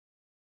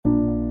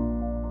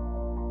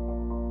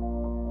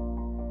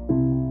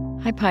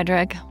Hi,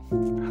 Pádraig.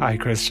 Hi,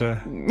 Krista.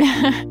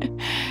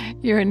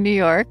 You're in New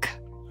York.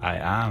 I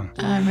am.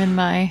 I'm in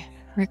my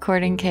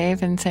recording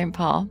cave in St.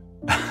 Paul.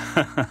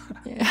 I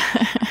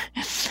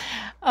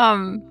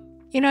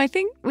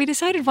think we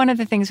decided one of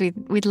the things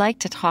we'd like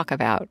to talk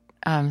about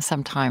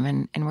sometime,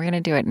 and we're going to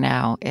do it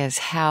now, is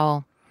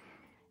how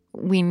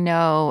we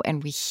know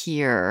and we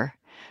hear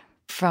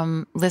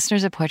from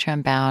listeners of Poetry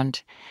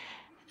Unbound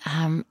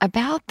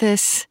about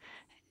this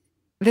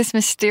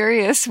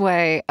mysterious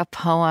way a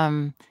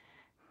poem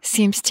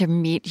seems to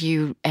meet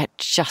you at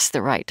just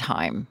the right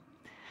time,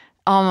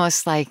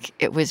 almost like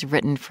it was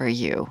written for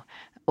you,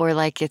 or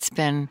like it's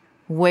been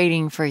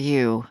waiting for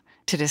you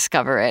to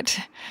discover it.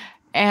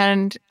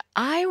 And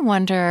I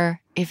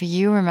wonder if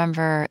you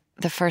remember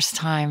the first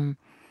time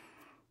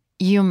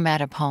you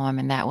met a poem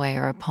in that way,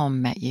 or a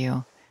poem met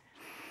you.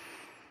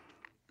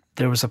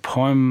 There was a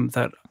poem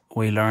that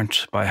we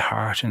learnt by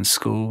heart in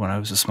school when I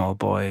was a small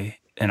boy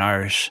in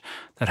Irish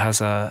that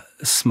has a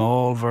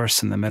small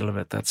verse in the middle of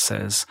it that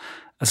says,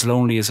 "As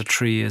lonely as a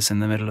tree is in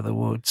the middle of the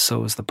wood,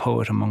 so is the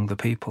poet among the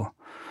people."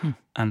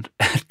 And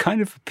it kind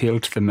of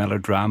appealed to the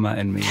melodrama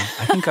in me.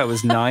 I think I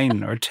was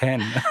 9 or 10.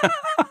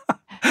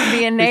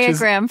 The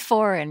Enneagram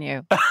 4 in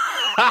you.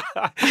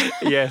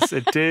 Yes,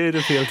 it did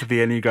appeal to the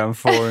Enneagram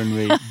 4 in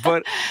me.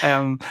 But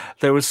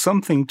there was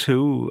something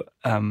too,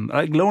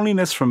 like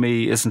loneliness for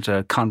me isn't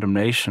a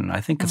condemnation. I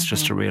think it's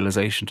just a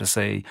realization to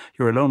say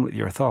you're alone with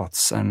your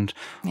thoughts, and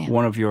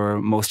one of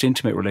your most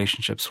intimate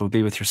relationships will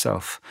be with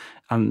yourself.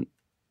 And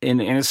in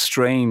a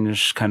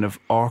strange kind of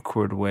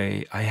awkward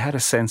way, I had a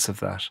sense of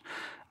that.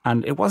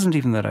 And it wasn't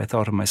even that I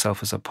thought of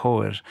myself as a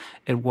poet.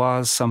 It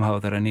was somehow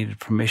that I needed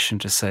permission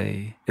to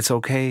say, it's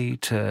okay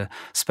to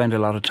spend a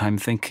lot of time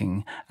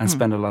thinking and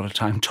spend a lot of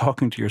time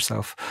talking to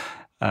yourself.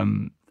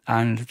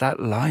 And that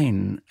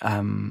line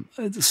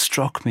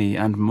struck me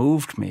and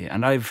moved me.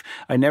 And I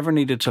never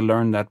needed to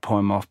learn that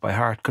poem off by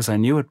heart, because I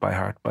knew it by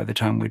heart by the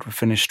time we'd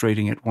finished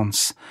reading it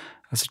once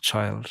as a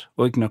child.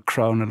 Uignach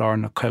crown alor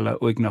na killa,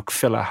 uignach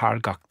filla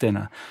hargach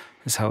dinna,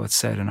 is how it's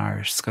said in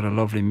Irish. It's got a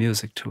lovely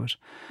music to it.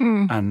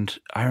 And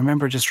I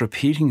remember just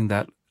repeating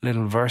that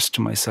little verse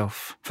to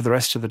myself for the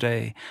rest of the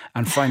day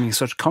and finding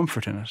such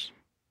comfort in it.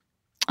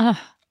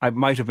 I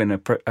might have been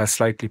a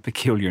slightly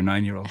peculiar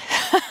 9-year-old.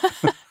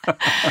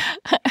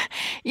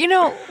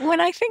 When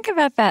I think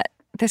about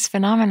this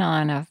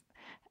phenomenon of,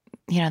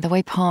 the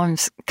way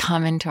poems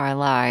come into our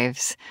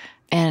lives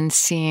and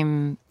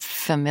seem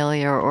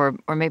familiar, or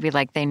maybe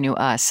like they knew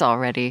us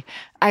already,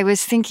 I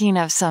was thinking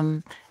of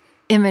some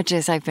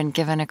images I've been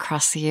given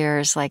across the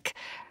years, like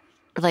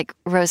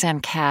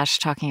Rosanne Cash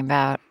talking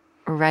about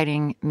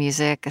writing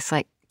music. It's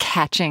like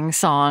catching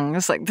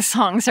songs, like the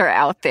songs are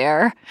out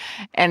there,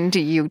 and do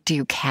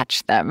you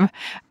catch them?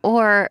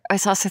 Or I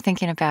was also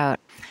thinking about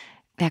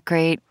that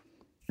great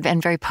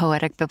and very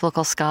poetic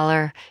biblical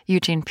scholar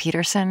Eugene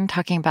Peterson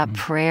talking about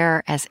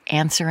prayer as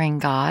answering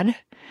God.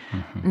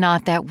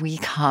 Not that we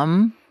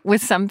come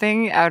with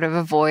something out of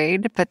a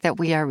void, but that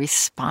we are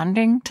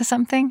responding to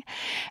something.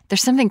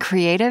 There's something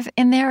creative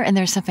in there, and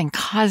there's something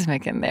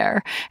cosmic in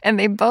there. And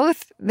they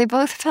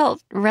both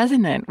felt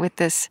resonant with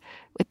this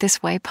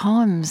way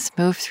poems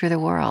move through the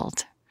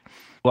world.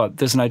 Well,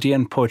 there's an idea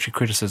in poetry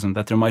criticism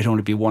that there might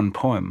only be one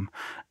poem.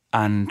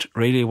 And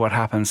really what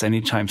happens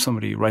anytime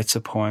somebody writes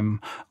a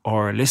poem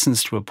or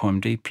listens to a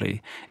poem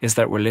deeply is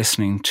that we're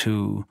listening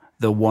to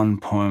the one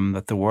poem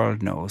that the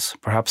world knows,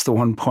 perhaps the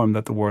one poem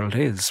that the world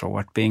is, or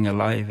what being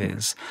alive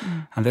is.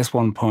 And this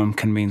one poem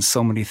can mean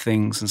so many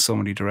things in so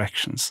many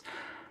directions.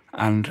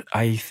 And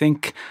I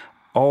think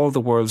all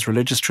the world's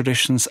religious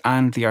traditions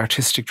and the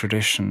artistic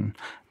tradition,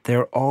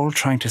 they're all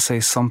trying to say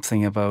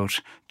something about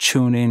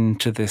tune in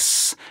to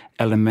this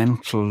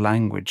elemental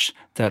language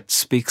that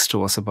speaks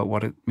to us about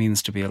what it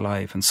means to be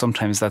alive. And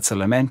sometimes that's a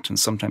lament, and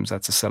sometimes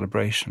that's a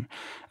celebration.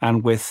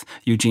 And with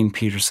Eugene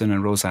Peterson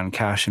and Rosanne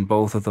Cash, in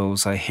both of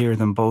those, I hear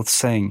them both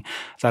saying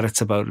that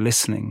it's about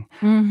listening.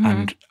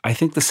 And I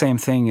think the same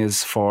thing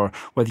is for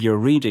whether you're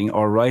reading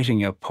or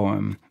writing a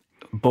poem.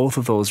 Both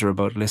of those are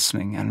about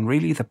listening. And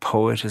really the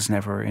poet is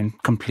never in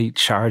complete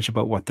charge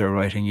about what they're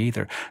writing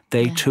either.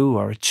 They too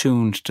are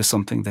attuned to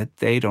something that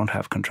they don't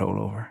have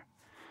control over.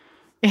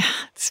 Yeah,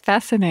 it's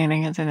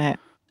fascinating, isn't it?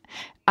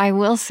 I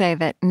will say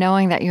that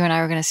knowing that you and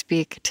I were going to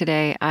speak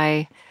today,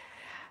 I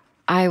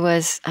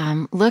was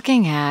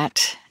looking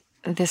at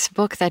this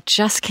book that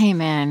just came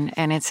in,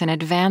 and it's an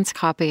advance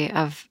copy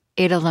of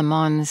Ada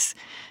Limon's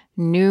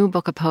new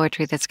book of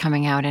poetry that's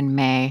coming out in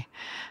May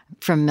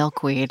from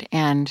Milkweed.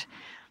 And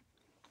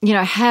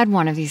I had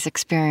one of these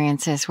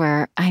experiences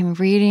where I'm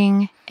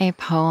reading a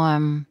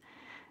poem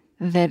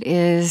that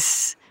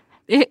is,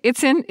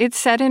 it's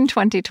set in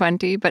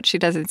 2020, but she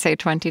doesn't say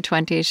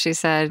 2020. She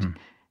said,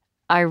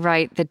 I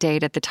write the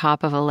date at the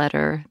top of a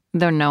letter,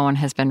 though no one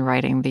has been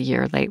writing the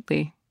year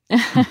lately.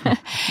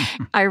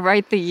 I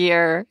write the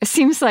year. It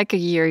seems like a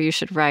year you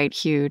should write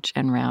huge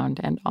and round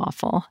and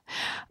awful.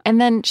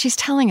 And then she's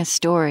telling a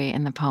story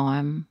in the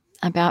poem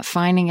about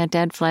finding a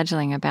dead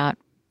fledgling, about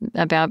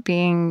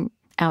being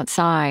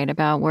outside,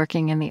 about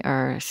working in the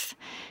earth.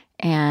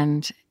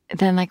 And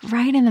then like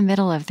right in the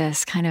middle of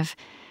this kind of,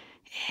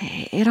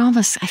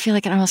 I feel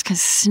like it almost kind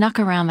of snuck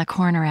around the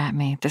corner at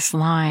me, this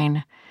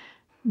line,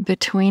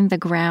 between the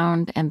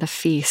ground and the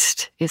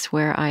feast is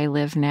where I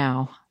live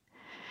now.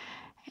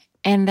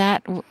 And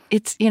that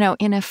it's,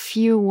 in a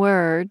few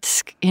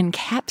words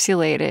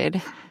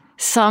encapsulated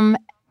some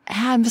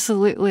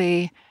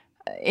absolutely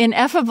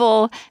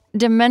ineffable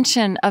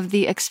dimension of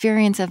the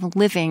experience of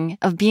living,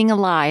 of being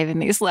alive in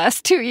these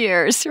last 2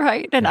 years,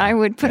 right? And I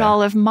would put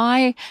all of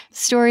my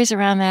stories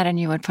around that, and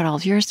you would put all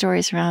of your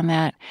stories around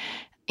that,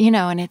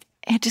 and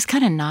it just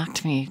kind of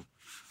knocked me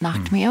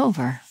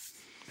over.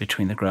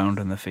 Between the ground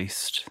and the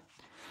feast.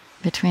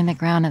 Between the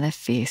ground and the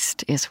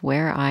feast is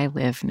where I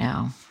live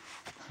now.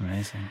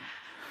 Amazing.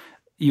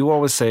 You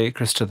always say,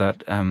 Krista,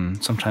 that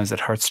sometimes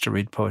it hurts to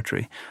read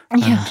poetry.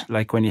 Yeah. And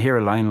like when you hear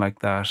a line like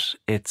that,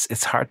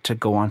 it's hard to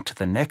go on to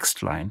the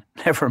next line,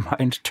 never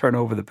mind turn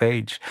over the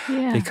page,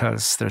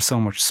 because there's so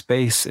much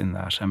space in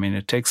that. I mean,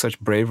 it takes such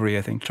bravery,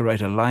 I think, to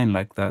write a line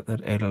like that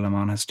Éile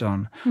Lamont has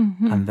done.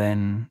 Mm-hmm. And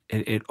then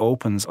it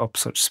opens up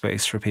such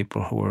space for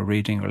people who are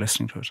reading or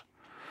listening to it.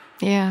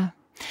 Yeah.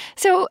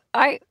 So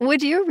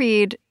would you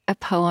read a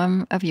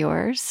poem of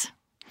yours?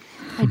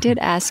 I did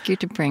ask you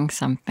to bring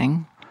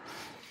something.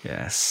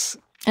 Yes.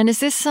 And is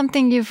this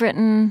something you've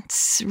written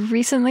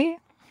recently?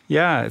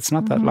 Yeah, it's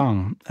not that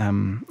long.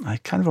 I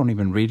kind of only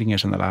been reading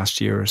it in the last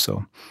year or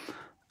so.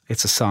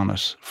 It's a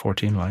sonnet,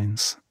 14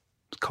 lines.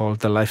 It's called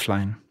The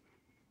Lifeline.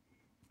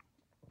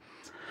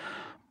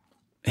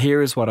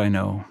 Here is what I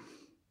know.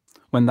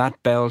 When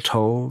that bell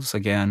tolls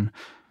again,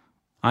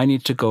 I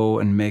need to go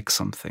and make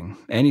something,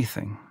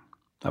 anything.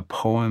 A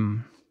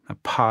poem, a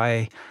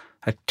pie,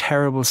 a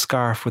terrible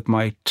scarf with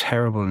my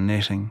terrible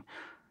knitting.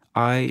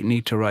 I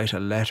need to write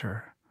a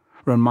letter,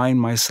 remind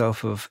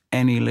myself of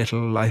any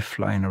little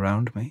lifeline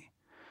around me.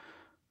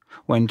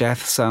 When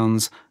death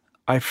sounds,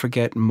 I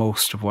forget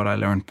most of what I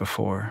learned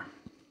before.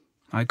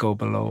 I go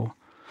below.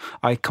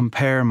 I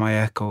compare my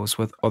echoes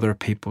with other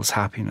people's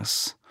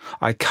happiness.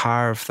 I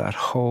carve that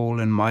hole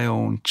in my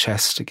own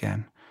chest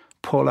again,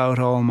 pull out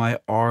all my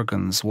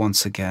organs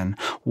once again,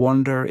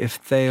 wonder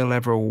if they'll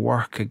ever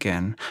work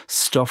again,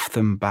 stuff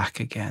them back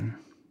again,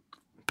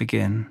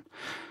 begin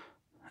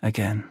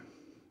again.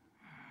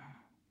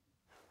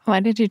 Why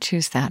did you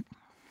choose that?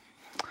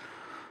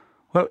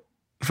 Well,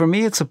 for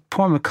me, it's a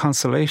poem of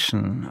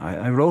consolation.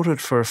 I wrote it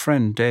for a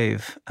friend,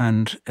 Dave,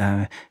 and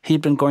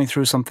he'd been going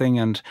through something,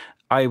 and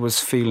I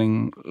was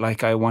feeling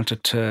like I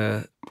wanted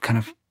to kind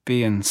of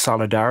be in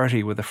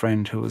solidarity with a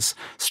friend who was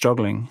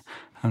struggling.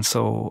 And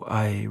so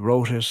I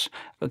wrote it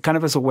kind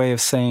of as a way of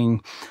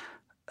saying,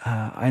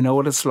 I know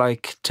what it's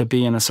like to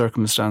be in a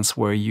circumstance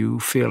where you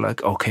feel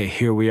like, okay,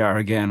 here we are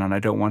again, and I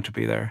don't want to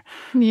be there.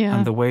 Yeah.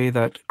 And the way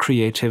that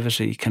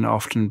creativity can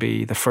often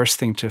be the first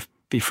thing to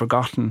be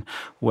forgotten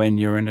when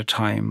you're in a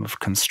time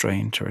of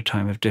constraint or a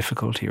time of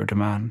difficulty or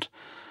demand.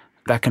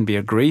 That can be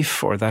a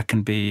grief, or that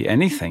can be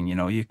anything.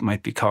 You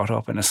might be caught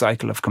up in a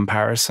cycle of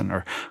comparison,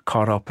 or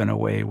caught up in a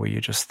way where you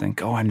just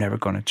think, oh, I'm never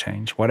going to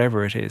change.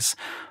 Whatever it is,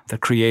 the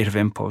creative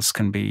impulse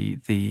can be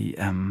the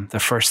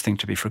first thing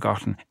to be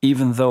forgotten,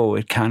 even though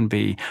it can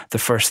be the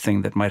first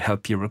thing that might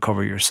help you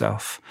recover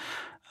yourself.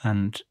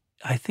 And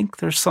I think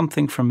there's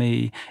something for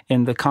me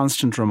in the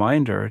constant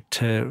reminder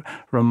to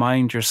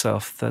remind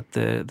yourself that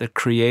the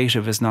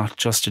creative is not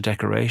just a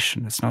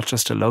decoration. It's not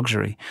just a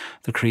luxury.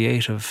 The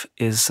creative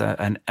is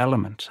an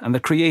element. And the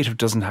creative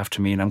doesn't have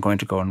to mean I'm going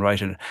to go and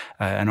write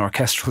an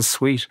orchestral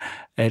suite.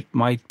 It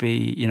might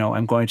be,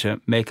 I'm going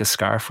to make a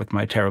scarf with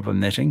my terrible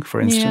knitting,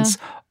 for instance,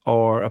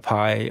 or a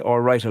pie,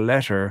 or write a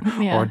letter,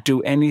 or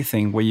do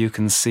anything where you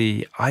can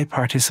see, I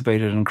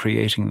participated in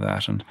creating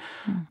that. And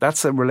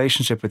that's a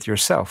relationship with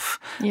yourself.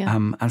 Yeah.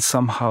 And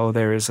somehow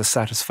there is a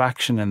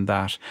satisfaction in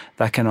that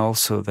can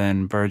also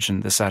then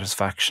burgeon the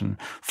satisfaction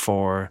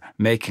for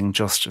making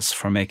justice,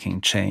 for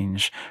making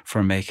change,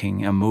 for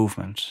making a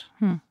movement.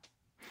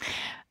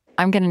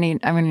 I'm gonna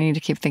need to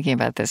keep thinking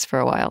about this for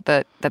a while.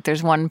 That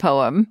there's one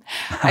poem.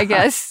 I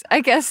guess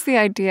the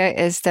idea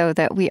is, though,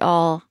 that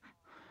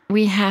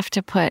we have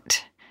to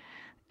put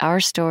our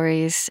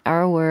stories,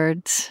 our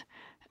words,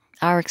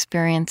 our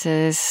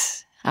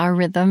experiences, our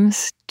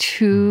rhythms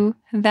to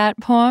that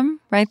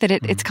poem, right? That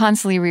it's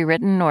constantly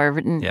rewritten or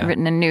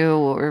written anew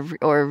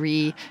or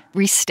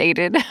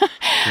restated.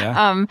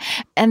 Yeah.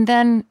 And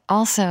then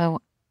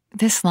also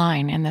this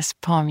line in this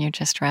poem you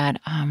just read,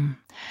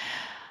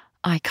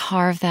 I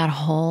carve that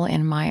hole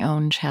in my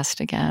own chest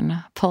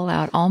again, pull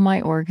out all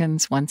my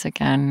organs once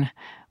again,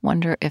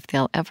 wonder if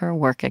they'll ever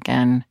work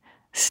again,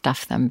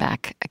 stuff them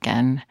back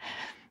again.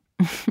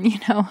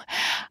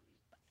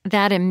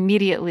 That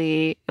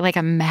immediately, like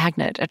a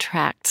magnet,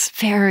 attracts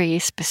very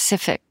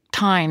specific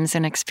times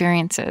and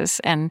experiences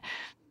and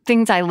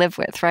things I live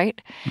with, right?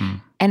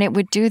 And it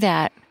would do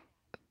that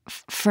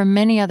for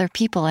many other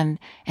people. And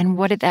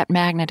what that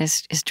magnet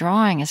is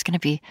drawing is going to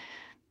be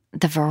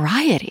the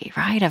variety,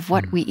 right, of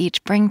what we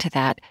each bring to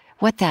that,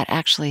 what that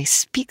actually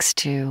speaks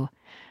to,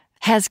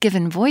 has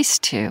given voice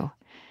to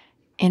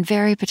in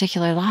very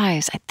particular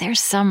lives. There's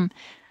some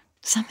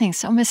something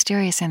so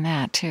mysterious in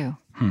that too.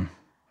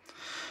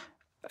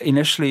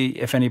 Initially,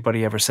 if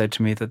anybody ever said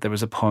to me that there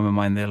was a poem of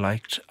mine they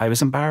liked, I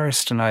was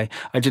embarrassed, and I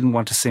didn't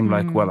want to seem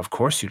like, well, of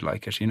course you'd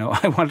like it.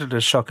 I wanted to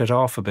shuck it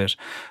off a bit.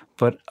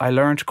 But I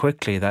learned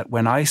quickly that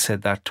when I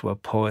said that to a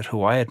poet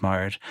who I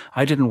admired,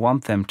 I didn't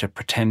want them to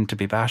pretend to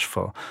be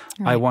bashful.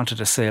 Right. I wanted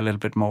to say a little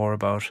bit more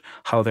about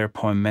how their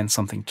poem meant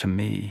something to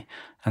me.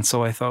 And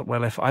so I thought,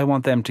 well, if I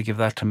want them to give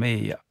that to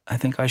me, I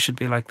think I should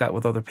be like that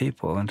with other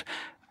people. And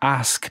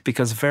ask,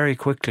 because very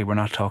quickly we're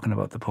not talking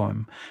about the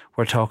poem.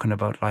 We're talking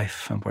about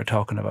life, and we're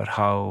talking about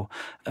how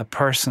a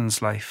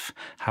person's life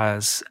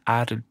has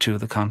added to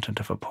the content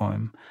of a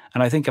poem.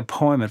 And I think a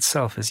poem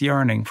itself is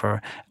yearning for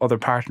other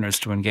partners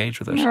to engage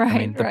with it. Right, I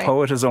mean, the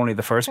poet is only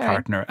the first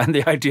partner, and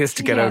the idea is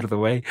to get out of the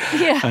way.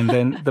 Yeah. And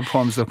then the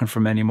poem's looking for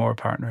many more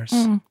partners.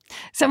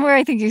 Somewhere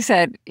I think you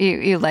said,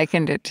 you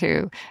likened it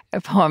to a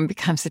poem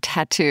becomes a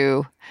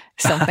tattoo,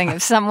 something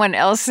of someone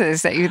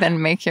else's that you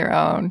then make your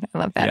own. I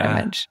love that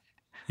image.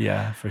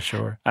 Yeah, for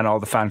sure. And all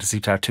the fantasy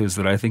tattoos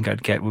that I think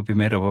I'd get would be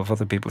made up of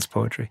other people's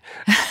poetry.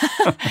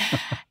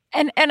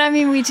 And I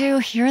mean, we do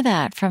hear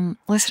that from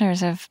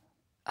listeners of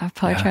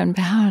Poetry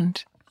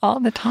Unbound all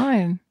the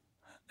time.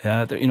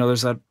 Yeah,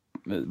 there's that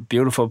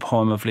beautiful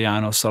poem of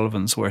Leanne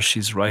O'Sullivan's where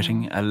she's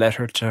writing a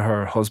letter to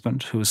her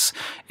husband who's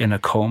in a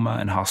coma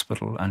in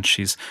hospital, and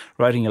she's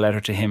writing a letter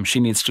to him. She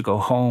needs to go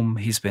home.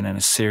 He's been in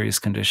a serious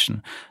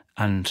condition,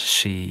 and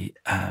she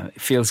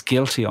feels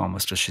guilty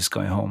almost as she's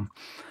going home.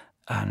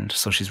 And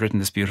so she's written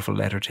this beautiful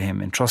letter to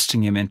him,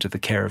 entrusting him into the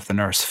care of the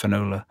nurse,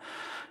 Fionnuala.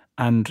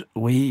 And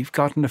we've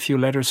gotten a few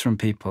letters from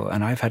people,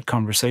 and I've had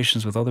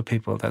conversations with other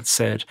people that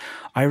said,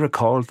 I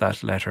recalled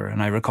that letter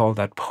and I recalled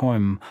that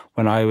poem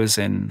when I was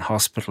in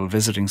hospital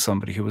visiting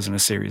somebody who was in a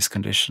serious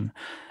condition.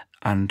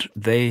 And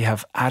they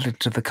have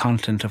added to the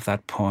content of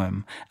that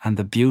poem and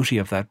the beauty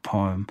of that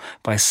poem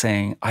by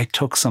saying, I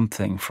took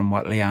something from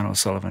what Leanne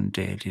O'Sullivan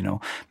did.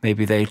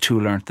 Maybe they too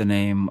learnt the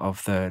name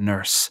of the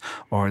nurse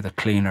or the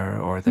cleaner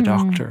or the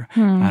doctor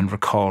and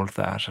recalled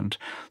that. And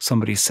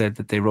somebody said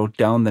that they wrote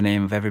down the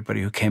name of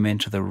everybody who came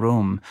into the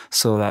room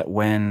so that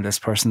when this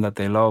person that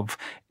they love,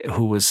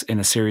 who was in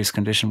a serious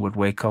condition, would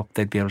wake up,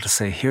 they'd be able to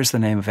say, here's the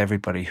name of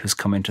everybody who's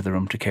come into the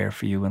room to care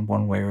for you in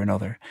one way or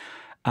another.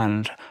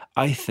 And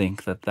I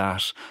think that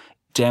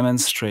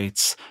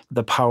demonstrates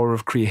the power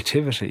of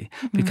creativity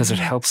because it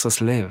helps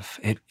us live.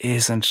 It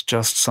isn't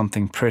just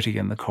something pretty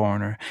in the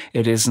corner.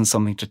 It isn't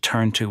something to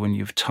turn to when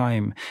you've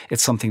time.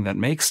 It's something that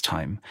makes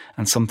time,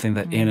 and something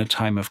that in a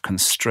time of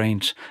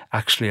constraint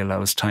actually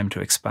allows time to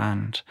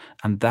expand.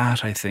 And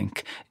that, I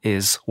think,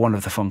 is one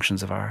of the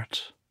functions of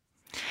art.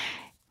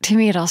 To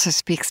me, it also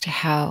speaks to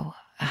how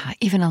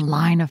even a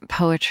line of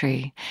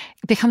poetry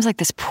becomes like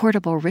this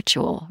portable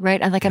ritual,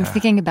 right? I'm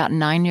thinking about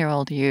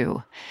 9-year-old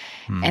you,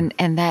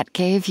 and that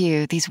gave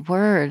you these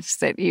words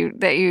that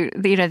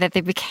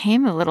they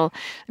became a little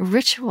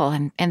ritual,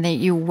 and that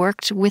you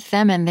worked with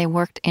them and they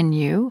worked in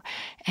you.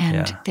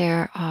 And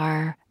there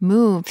are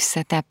moves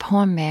that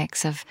poem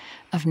makes of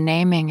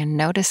naming and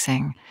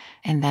noticing,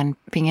 and then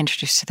being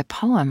introduced to the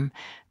poem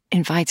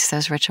invites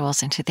those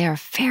rituals into their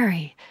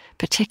very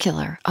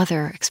particular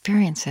other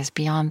experiences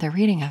beyond the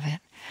reading of it.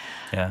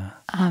 Yeah.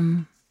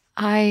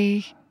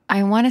 I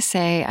want to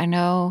say, I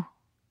know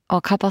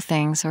a couple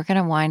things. We're going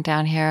to wind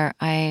down here.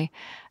 I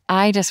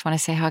just want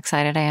to say how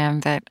excited I am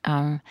that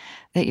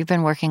you've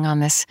been working on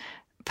this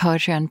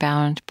Poetry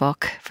Unbound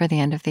book for the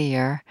end of the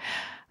year.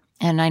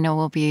 And I know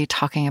we'll be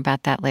talking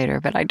about that later,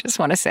 but I just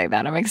want to say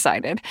that I'm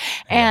excited.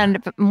 Yeah.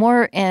 And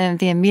more in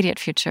the immediate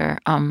future,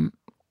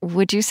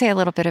 would you say a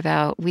little bit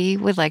about, we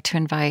would like to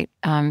invite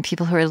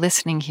people who are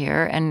listening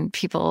here and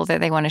people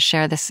that they want to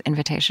share this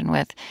invitation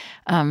with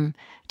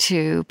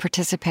to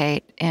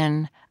participate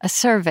in a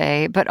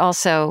survey, but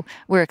also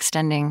we're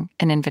extending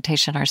an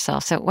invitation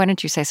ourselves. So why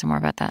don't you say some more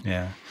about that?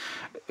 Yeah.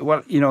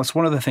 Well, it's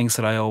one of the things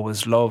that I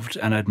always loved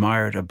and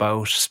admired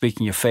about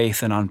Speaking of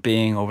Faith and On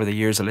Being over the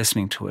years of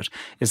listening to it,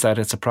 is that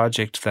it's a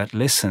project that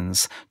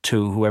listens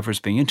to whoever's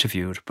being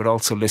interviewed, but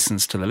also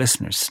listens to the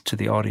listeners, to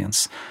the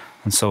audience.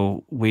 And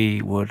so we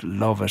would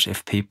love it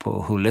if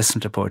people who listen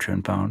to Poetry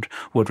Unbound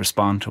would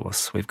respond to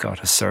us. We've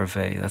got a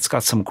survey that's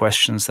got some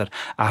questions that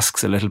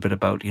asks a little bit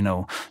about,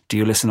 do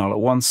you listen all at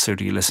once or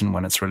do you listen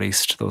when it's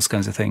released? Those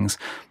kinds of things.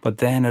 But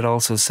then it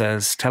also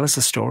says, tell us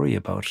a story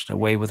about it, a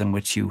way within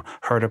which you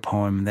heard a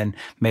poem and then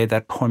made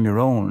that poem your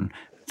own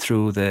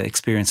through the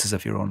experiences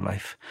of your own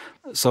life.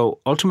 So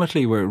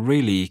ultimately, we're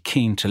really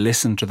keen to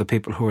listen to the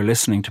people who are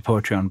listening to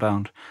Poetry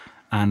Unbound.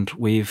 And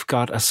we've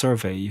got a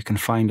survey. You can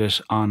find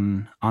it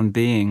on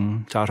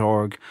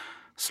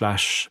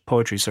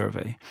onbeing.org/poetry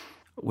survey.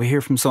 We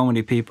hear from so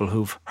many people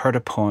who've heard a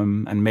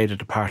poem and made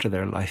it a part of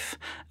their life.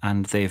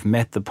 And they've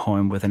met the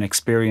poem with an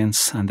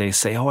experience and they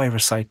say, I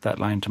recite that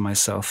line to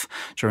myself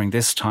during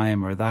this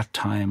time or that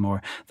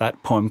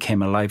poem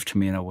came alive to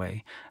me in a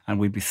way. And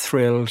we'd be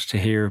thrilled to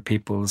hear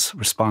people's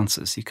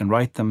responses. You can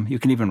write them. You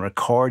can even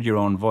record your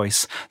own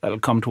voice. That'll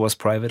come to us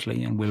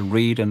privately and we'll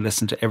read and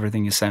listen to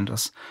everything you send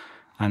us.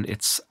 And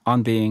it's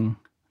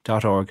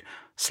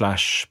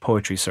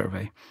onbeing.org/poetry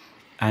survey.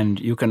 And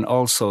you can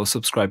also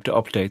subscribe to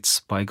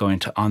updates by going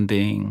to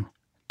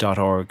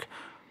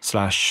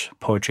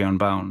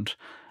onbeing.org/poetryunbound.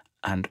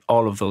 And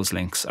all of those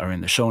links are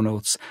in the show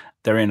notes.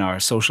 They're in our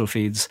social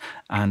feeds,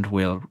 and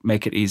we'll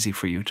make it easy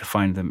for you to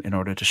find them in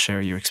order to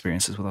share your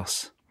experiences with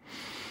us.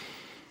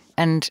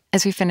 And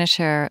as we finish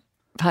here,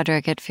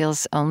 Pádraig, it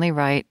feels only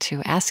right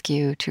to ask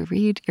you to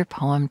read your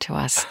poem to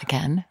us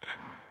again.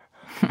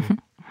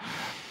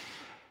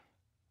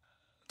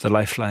 The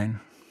Lifeline.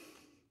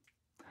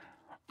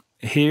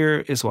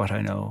 Here is what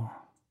I know.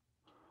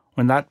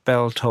 When that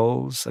bell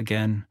tolls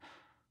again,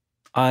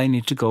 I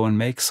need to go and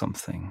make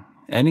something,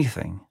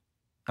 anything.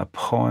 A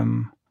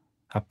poem,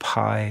 a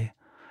pie,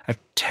 a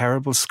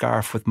terrible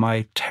scarf with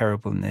my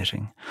terrible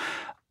knitting.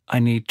 I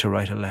need to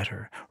write a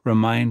letter,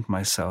 remind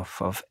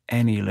myself of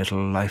any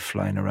little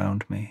lifeline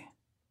around me.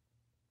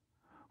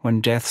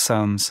 When death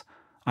sounds,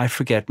 I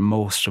forget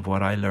most of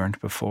what I learned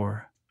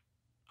before.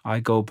 I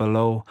go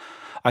below.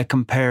 I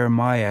compare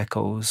my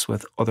echoes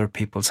with other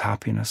people's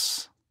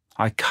happiness.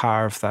 I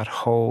carve that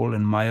hole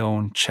in my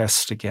own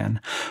chest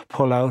again,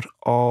 pull out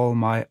all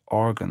my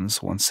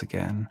organs once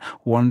again,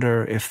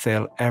 wonder if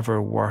they'll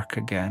ever work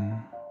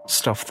again,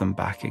 stuff them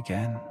back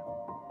again,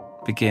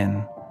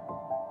 begin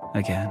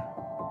again.